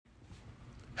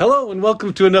Hello and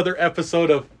welcome to another episode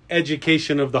of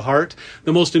Education of the Heart.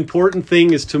 The most important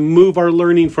thing is to move our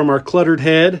learning from our cluttered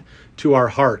head to our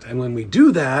heart. And when we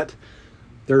do that,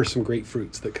 there are some great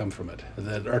fruits that come from it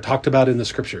that are talked about in the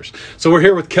scriptures. So we're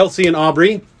here with Kelsey and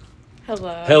Aubrey.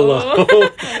 Hello.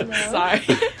 Sorry.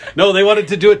 No, they wanted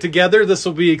to do it together. This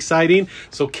will be exciting.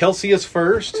 So Kelsey is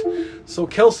first. So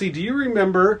Kelsey, do you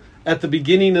remember at the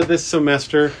beginning of this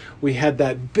semester, we had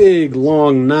that big,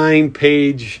 long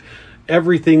 9-page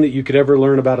everything that you could ever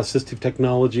learn about assistive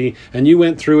technology, and you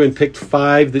went through and picked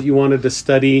 5 that you wanted to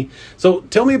study. So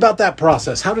tell me about that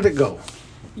process. How did it go?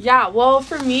 Yeah, well,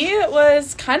 for me, it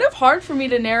was kind of hard for me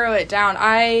to narrow it down.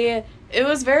 It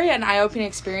was very an eye-opening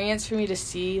experience for me to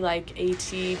see,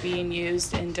 AT being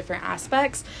used in different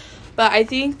aspects. But I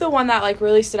think the one that,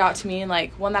 really stood out to me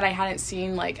and, one that I hadn't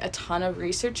seen, a ton of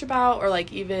research about or,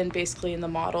 even basically in the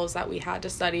models that we had to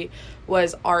study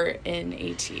was art in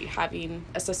AT, having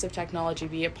assistive technology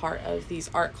be a part of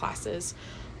these art classes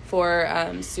for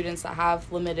students that have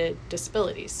limited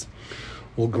disabilities.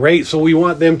 Well, great. So we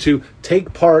want them to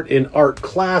take part in art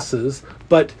classes,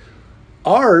 but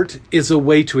art is a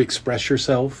way to express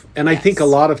yourself. And I think a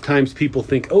lot of times people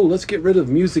think, oh, let's get rid of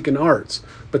music and arts.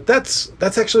 But that's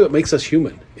actually what makes us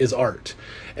human, is art.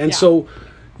 And so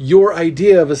your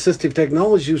idea of assistive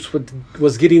technologies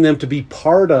was getting them to be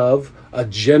part of a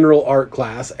general art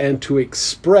class and to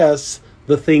express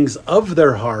the things of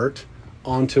their heart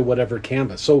onto whatever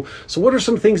canvas. So what are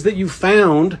some things that you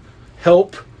found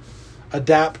help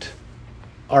adapt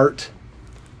art?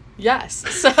 Yes.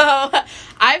 So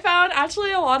I found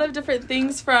actually a lot of different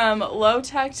things from low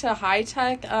tech to high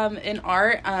tech in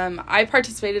art. I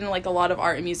participated in a lot of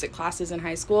art and music classes in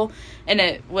high school, and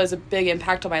it was a big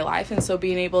impact on my life. And so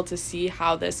being able to see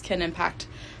how this can impact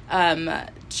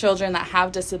children that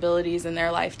have disabilities in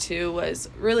their life too was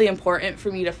really important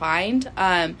for me to find.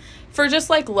 For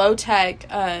just low tech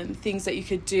things that you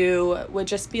could do would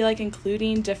just be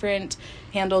including different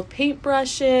handled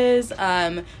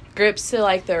paintbrushes, grips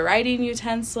to their writing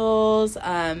utensils,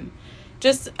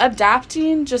 just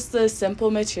adapting just the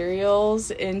simple materials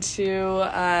into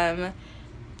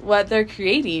what they're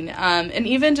creating, and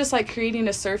even just creating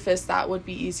a surface that would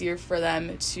be easier for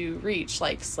them to reach,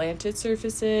 slanted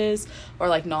surfaces or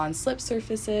non-slip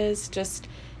surfaces, just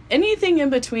anything in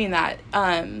between that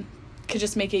could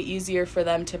just make it easier for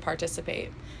them to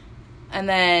participate. And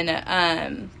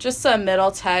then just some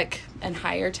middle tech and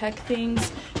higher tech things,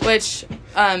 which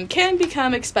can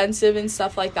become expensive and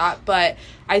stuff like that. But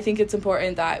I think it's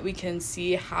important that we can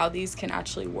see how these can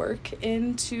actually work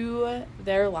into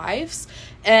their lives.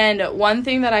 And one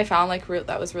thing that I found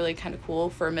that was really kind of cool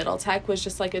for middle tech was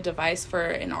just a device for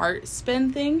an art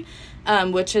spin thing,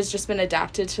 which has just been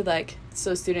adapted to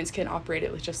so students can operate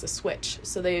it with just a switch.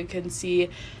 So they can see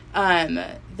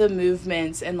the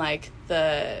movements and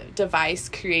the device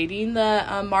creating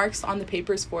the marks on the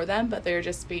papers for them, but they're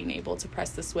just being able to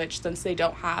press the switch since they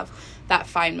don't have that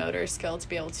fine motor skill to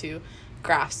be able to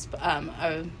grasp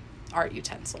a art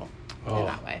utensil in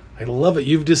that way. I love it.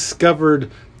 You've discovered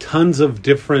tons of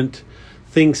different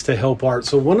things to help art.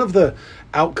 So one of the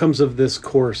outcomes of this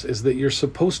course is that you're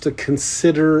supposed to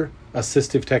consider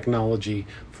assistive technology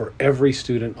for every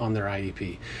student on their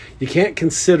IEP. You can't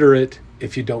consider it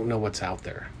if you don't know what's out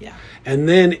there. Yeah. And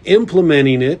then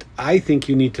implementing it, I think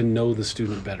you need to know the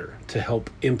student better to help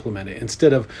implement it.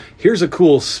 Instead of, here's a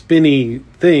cool spinny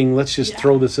thing, let's just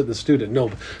throw this at the student.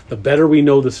 No, the better we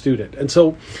know the student. And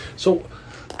so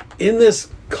in this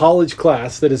college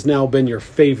class that has now been your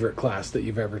favorite class that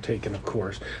you've ever taken, of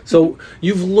course. So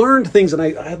you've learned things,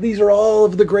 and these are all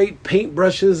of the great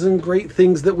paintbrushes and great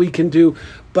things that we can do.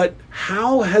 But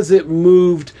how has it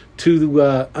moved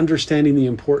to understanding the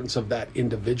importance of that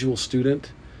individual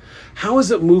student? How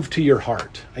has it moved to your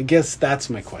heart? I guess that's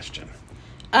my question.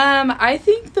 I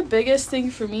think the biggest thing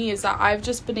for me is that I've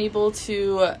just been able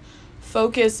to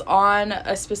focus on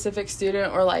a specific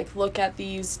student or look at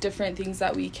these different things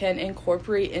that we can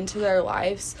incorporate into their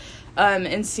lives,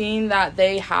 and seeing that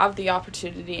they have the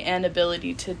opportunity and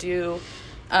ability to do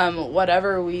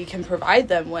whatever we can provide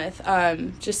them with,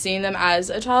 just seeing them as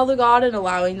a child of God and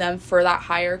allowing them for that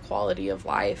higher quality of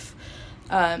life,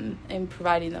 and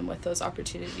providing them with those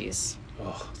opportunities.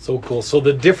 Oh, so cool. So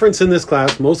the difference in this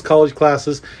class, most college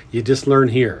classes, you just learn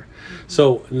here. Mm-hmm.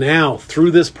 So now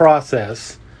through this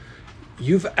process,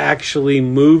 you've actually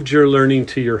moved your learning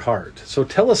to your heart. So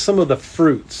tell us some of the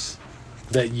fruits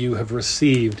that you have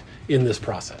received in this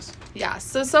process. Yeah,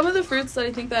 so some of the fruits that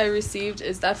I think that I received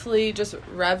is definitely just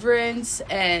reverence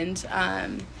and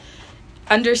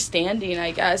understanding,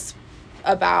 I guess,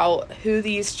 about who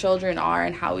these children are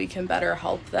and how we can better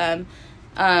help them.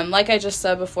 like I just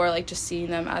said before, like just seeing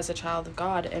them as a child of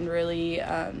God and really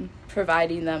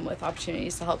providing them with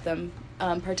opportunities to help them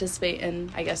participate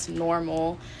in, I guess,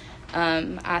 normal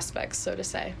aspects, so to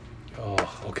say.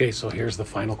 Oh, okay. So here's the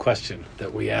final question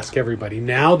that we ask everybody.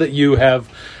 Now that you have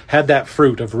had that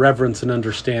fruit of reverence and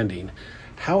understanding,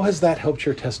 how has that helped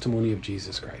your testimony of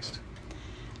Jesus Christ?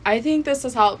 I think this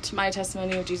has helped my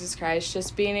testimony of Jesus Christ,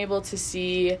 just being able to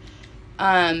see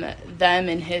them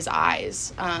in his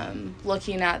eyes,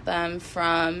 looking at them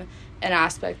from an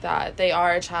aspect that they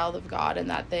are a child of God and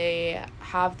that they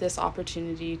have this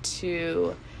opportunity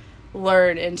to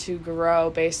learn and to grow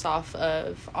based off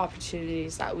of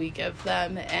opportunities that we give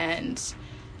them. And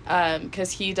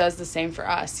because he does the same for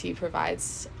us. He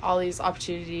provides all these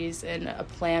opportunities and a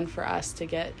plan for us to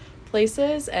get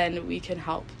places, and we can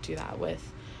help do that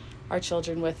with our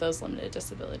children with those limited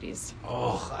disabilities.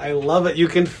 Oh, I love it. You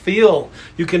can feel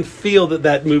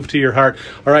that move to your heart.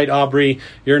 All right, Aubrey,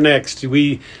 you're next.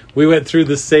 We went through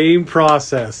the same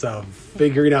process of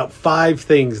figuring out 5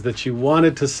 things that you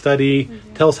wanted to study.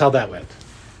 Mm-hmm. Tell us how that went.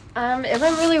 It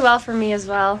went really well for me as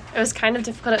well. It was kind of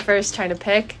difficult at first trying to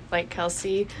pick, like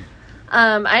Kelsey.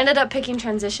 I ended up picking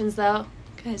transitions, though,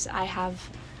 because I have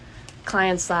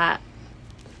clients that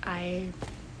I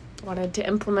wanted to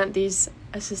implement these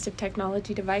assistive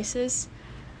technology devices.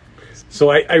 So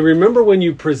I remember when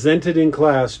you presented in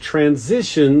class,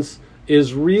 transitions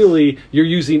is really, you're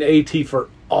using AT for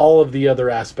all of the other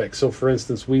aspects. So for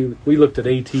instance, we looked at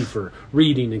AT for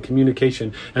reading and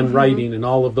communication and mm-hmm. writing and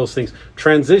all of those things.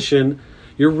 Transition,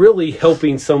 you're really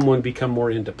helping someone become more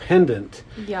independent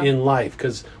in life,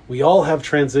 because we all have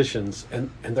transitions and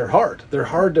they're hard. They're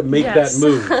hard to make that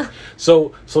move.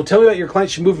 So tell me about your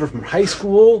client. She moved from high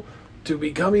school to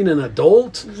becoming an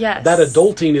adult. Yes. That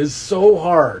adulting is so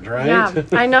hard, right? Yeah,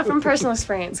 I know from personal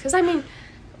experience. Because, I mean,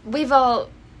 we've all,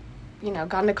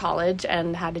 gone to college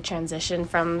and had to transition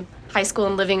from high school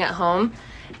and living at home.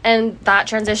 And that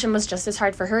transition was just as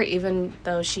hard for her, even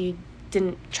though she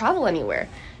didn't travel anywhere.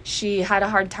 She had a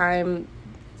hard time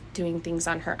doing things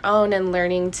on her own and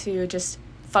learning to just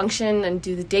function and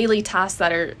do the daily tasks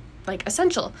that are, like,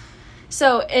 essential.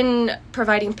 So in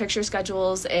providing picture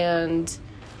schedules and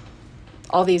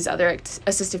all these other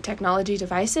assistive technology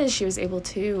devices, she was able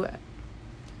to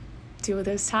do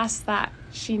those tasks that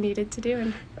she needed to do.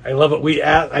 And I love it.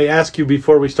 I asked you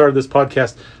before we started this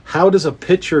podcast, how does a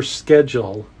picture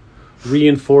schedule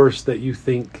reinforce that you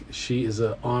think she is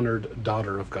an honored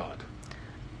daughter of God?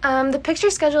 The picture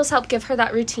schedules help give her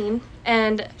that routine,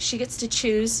 and she gets to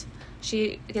choose.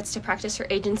 She gets to practice her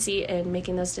agency in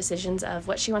making those decisions of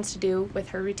what she wants to do with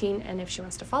her routine, and if she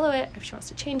wants to follow it, if she wants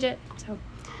to change it. So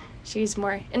she's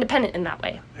more independent in that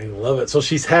way. I love it. So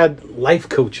she's had life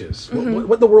coaches. Mm-hmm.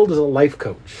 What in the world is a life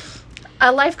coach?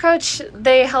 A life coach,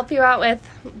 they help you out with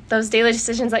those daily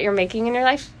decisions that you're making in your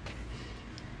life.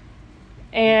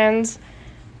 And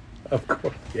of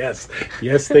course, yes,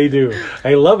 they do.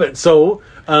 I love it. So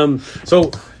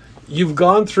you've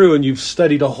gone through and you've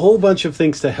studied a whole bunch of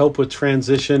things to help with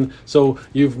transition. So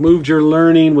you've moved your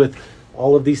learning with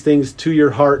all of these things to your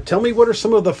heart. Tell me, what are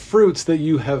some of the fruits that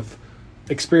you have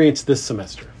experienced this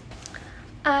semester?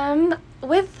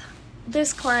 With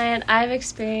this client, I've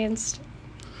experienced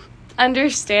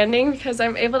understanding, because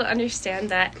I'm able to understand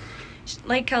that,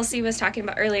 like Kelsey was talking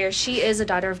about earlier, she is a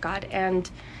daughter of God, and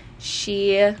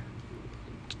she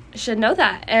should know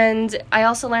that. And I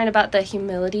also learned about the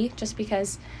humility, just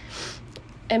because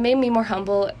it made me more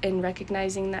humble in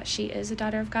recognizing that she is a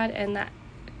daughter of God and that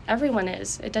everyone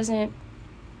is. It doesn't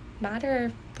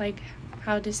matter like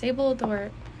how disabled,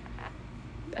 or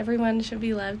everyone should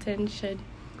be loved and should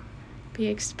be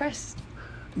expressed.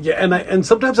 Yeah, and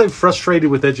sometimes I'm frustrated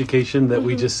with education that mm-hmm.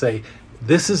 we just say,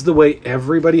 this is the way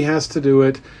everybody has to do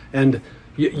it. And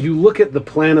you look at the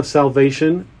plan of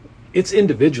salvation, it's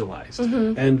individualized.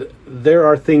 Mm-hmm. And there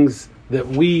are things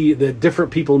that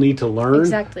different people need to learn.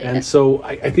 Exactly. And so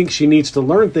I think she needs to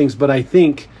learn things, but I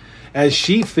think as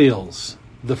she feels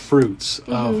the fruits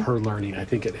mm-hmm. of her learning, I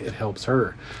think it helps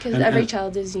her. Because every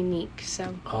child is unique,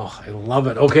 so. Oh, I love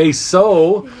it. Okay,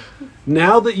 so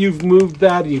now that you've moved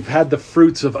that, you've had the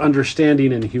fruits of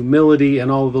understanding and humility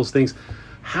and all of those things,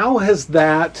 how has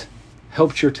that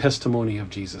helped your testimony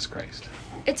of Jesus Christ?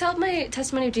 It's helped my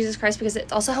testimony of Jesus Christ because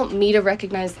it's also helped me to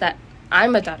recognize that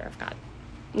I'm a daughter of God,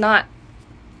 not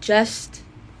just,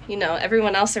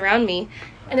 everyone else around me.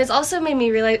 And it's also made me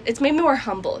realize, it's made me more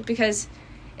humble, because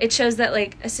it shows that,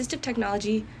 like, assistive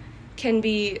technology can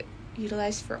be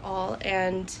utilized for all,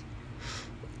 and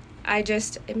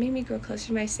it made me grow closer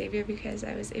to my Savior, because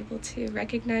I was able to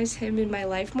recognize him in my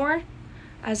life more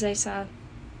as I saw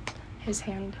his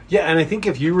hand. Yeah, and I think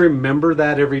if you remember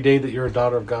that every day that you're a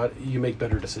daughter of God, you make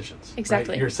better decisions.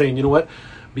 Exactly. Right? You're saying, you know what?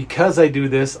 Because I do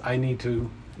this, I need to,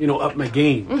 up my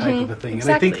game type of a thing. Exactly. And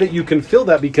I think that you can feel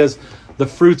that because the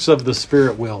fruits of the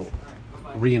Spirit will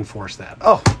reinforce that.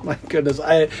 Oh my goodness.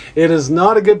 It is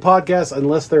not a good podcast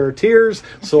unless there are tears.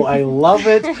 So I love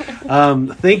it.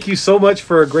 Thank you so much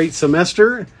for a great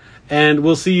semester. And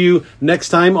we'll see you next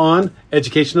time on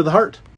Education of the Heart.